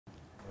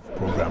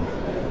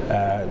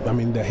I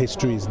mean, the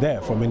history is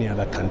there for many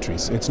other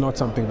countries. It's not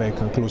something that you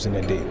can close in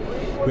a day.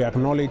 We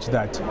acknowledge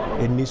that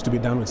it needs to be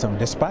done with some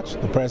dispatch.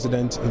 The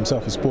president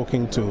himself is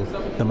speaking to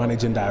the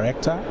managing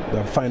director.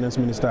 The finance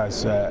minister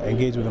has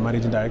engaged with the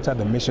managing director.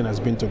 The mission has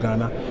been to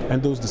Ghana,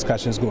 and those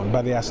discussions go on.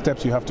 But there are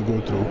steps you have to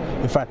go through.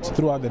 In fact,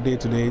 throughout the day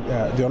today,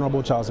 the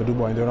Honorable Charles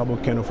Adubo and the Honorable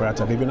Ken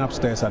Ofurata, they've been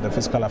upstairs at the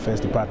Fiscal Affairs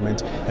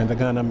Department and the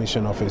Ghana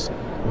Mission Office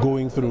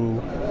going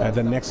through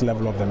the next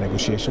level of the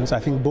negotiations. I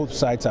think both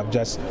sides have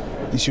just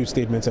issued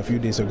statements a few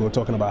days ago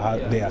talking about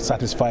how they are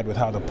satisfied with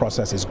how the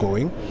process is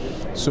going.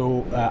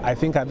 So I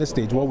think at this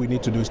stage what we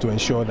need to do is to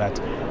ensure that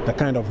the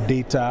kind of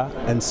data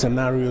and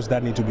scenarios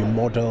that need to be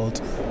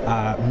modeled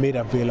are made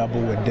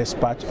available with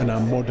dispatch and are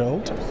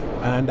modeled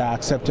and are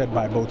accepted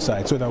by both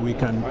sides so that we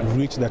can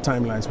reach the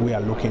timelines we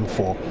are looking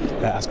for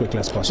as quickly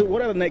as possible. So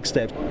what are the next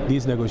steps?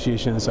 These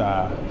negotiations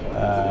are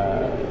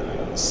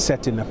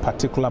set in a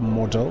particular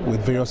model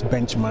with various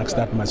benchmarks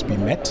that must be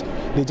met.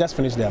 They just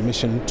finished their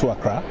mission to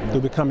Accra.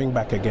 They'll be coming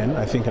back again,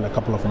 I think, in a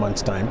couple of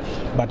months' time.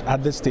 But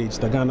at this stage,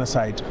 the Ghana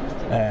side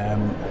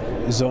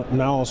is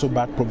now also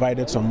back,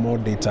 provided some more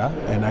data,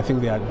 and I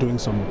think they are doing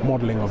some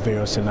modeling of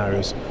various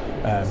scenarios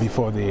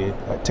before they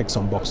tick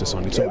some boxes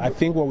on it. So I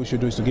think what we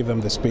should do is to give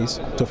them the space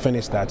to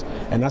finish that,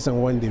 and as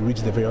and when they reach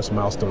the various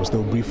milestones,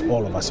 they'll brief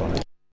all of us on it.